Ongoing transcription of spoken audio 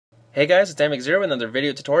Hey guys, it's Zero with another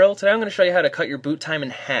video tutorial. Today I'm going to show you how to cut your boot time in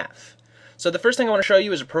half. So the first thing I want to show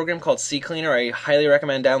you is a program called CCleaner. I highly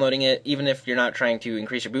recommend downloading it, even if you're not trying to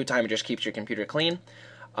increase your boot time, it just keeps your computer clean.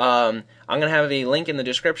 I'm going to have a link in the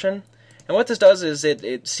description. And what this does is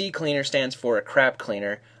CCleaner stands for a crap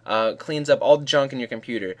cleaner. Cleans up all the junk in your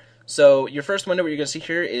computer. So your first window, what you're going to see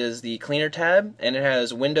here is the Cleaner tab, and it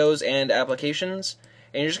has Windows and Applications.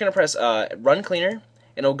 And you're just going to press Run Cleaner.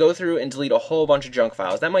 And it'll go through and delete a whole bunch of junk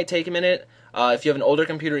files. That might take a minute. If you have an older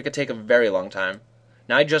computer, it could take a very long time.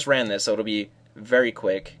 Now I just ran this, so it'll be very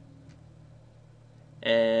quick.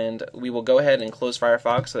 And we will go ahead and close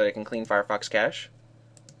Firefox so that I can clean Firefox cache.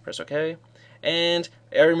 Press OK. And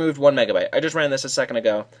I removed 1 megabyte. I just ran this a second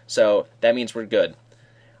ago, so that means we're good.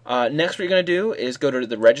 Next, what you're going to do is go to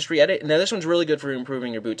the registry edit. Now this one's really good for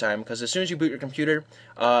improving your boot time, because as soon as you boot your computer,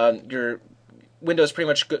 your Windows pretty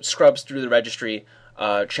much scrubs through the registry,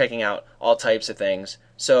 checking out all types of things.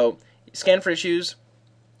 So scan for issues,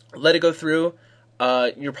 let it go through.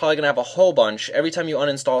 You're probably going to have a whole bunch. Every time you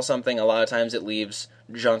uninstall something, a lot of times it leaves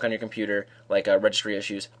junk on your computer, like registry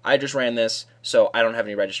issues. I just ran this, so I don't have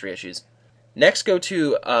any registry issues. Next, go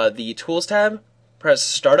to the Tools tab, press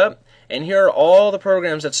Startup, and here are all the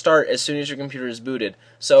programs that start as soon as your computer is booted.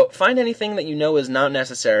 So find anything that you know is not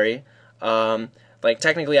necessary. Like,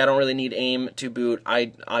 technically, I don't really need AIM to boot.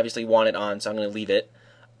 I obviously want it on, so I'm going to leave it.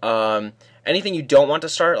 Anything you don't want to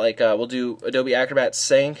start, like we'll do Adobe Acrobat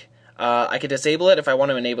Sync. I could disable it if I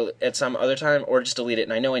want to enable it at some other time, or just delete it.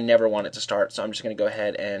 And I know I never want it to start, so I'm just going to go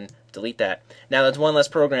ahead and delete that. Now, that's one less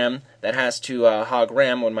program that has to hog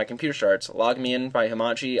RAM when my computer starts. Log Me In by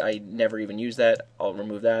Hamachi, I never even use that. I'll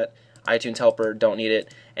remove that. iTunes Helper, don't need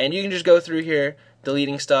it. And you can just go through here,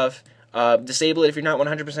 deleting stuff. Disable it if you're not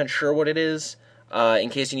 100% sure what it is, in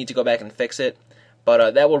case you need to go back and fix it.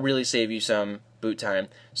 But that will really save you some boot time.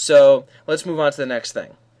 So let's move on to the next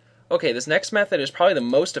thing. Okay, this next method is probably the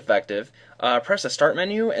most effective. Press the Start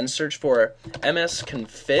menu and search for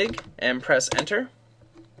msconfig and press Enter.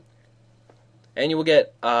 And you will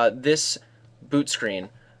get this boot screen.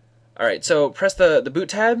 Alright, so press the Boot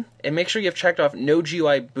tab and make sure you have checked off No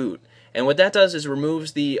GUI Boot. And what that does is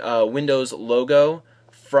removes the Windows logo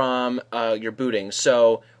from your booting.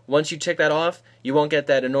 So once you tick that off, you won't get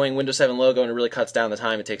that annoying Windows 7 logo, and it really cuts down the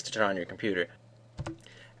time it takes to turn on your computer.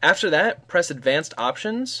 After that, press Advanced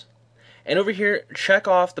Options, and over here, check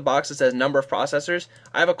off the box that says Number of Processors.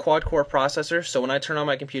 I have a quad-core processor, so when I turn on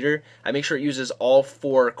my computer, I make sure it uses all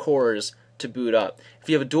 4 cores to boot up. If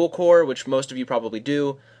you have a dual core, which most of you probably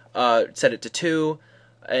do, set it to 2,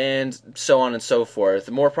 and so on and so forth.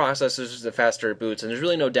 The more processors, the faster it boots, and there's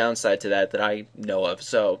really no downside to that I know of,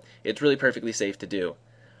 so it's really perfectly safe to do.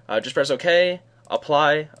 Just press OK,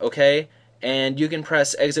 Apply, OK, and you can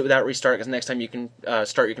press Exit without restart, because next time you can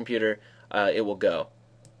start your computer, it will go.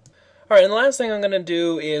 Alright, and the last thing I'm going to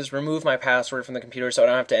do is remove my password from the computer so I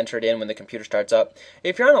don't have to enter it in when the computer starts up.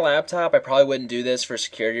 If you're on a laptop, I probably wouldn't do this for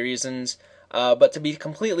security reasons, but to be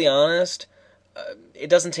completely honest, it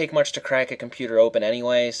doesn't take much to crack a computer open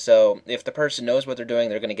anyway, so if the person knows what they're doing,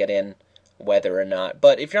 they're going to get in whether or not.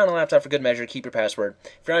 But if you're on a laptop, for good measure, keep your password.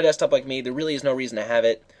 If you're on a desktop like me, there really is no reason to have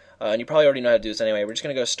it, and you probably already know how to do this anyway. We're just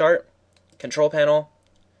going to go Start, Control Panel,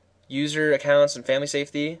 User Accounts and Family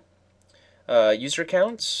Safety, User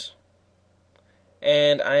Accounts,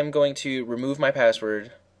 and I'm going to remove my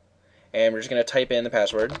password, and we're just going to type in the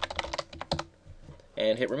password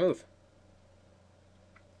and hit remove.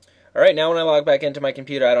 Alright, now when I log back into my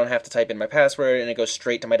computer, I don't have to type in my password, and it goes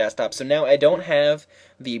straight to my desktop. So now I don't have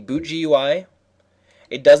the boot GUI.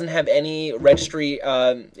 It doesn't have any registry,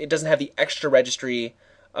 it doesn't have the extra registry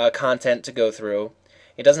content to go through.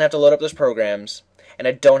 It doesn't have to load up those programs, and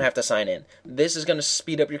I don't have to sign in. This is going to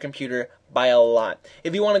speed up your computer by a lot.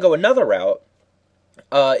 If you want to go another route,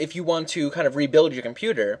 if you want to kind of rebuild your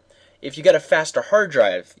computer, if you get a faster hard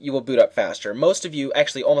drive, you will boot up faster. Most of you,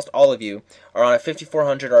 actually almost all of you, are on a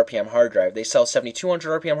 5400 RPM hard drive. They sell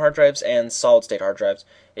 7200 RPM hard drives and solid-state hard drives.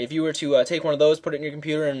 If you were to take one of those, put it in your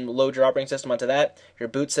computer, and load your operating system onto that, your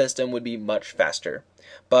boot system would be much faster.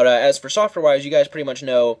 But as for software-wise, you guys pretty much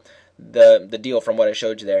know the deal from what I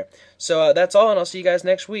showed you there. So that's all, and I'll see you guys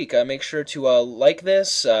next week. Make sure to like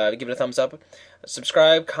this, give it a thumbs up,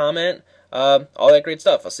 subscribe, comment, all that great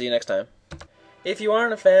stuff. I'll see you next time. If you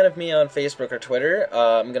aren't a fan of me on Facebook or Twitter,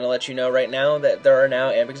 I'm going to let you know right now that there are now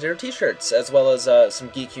Zero t-shirts, as well as some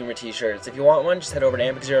Geek Humor t-shirts. If you want one, just head over to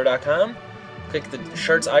ambixzero.com, click the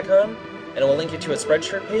shirts icon, and it will link you to a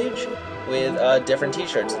Spreadshirt page with different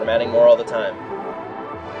t-shirts. I'm adding more all the time.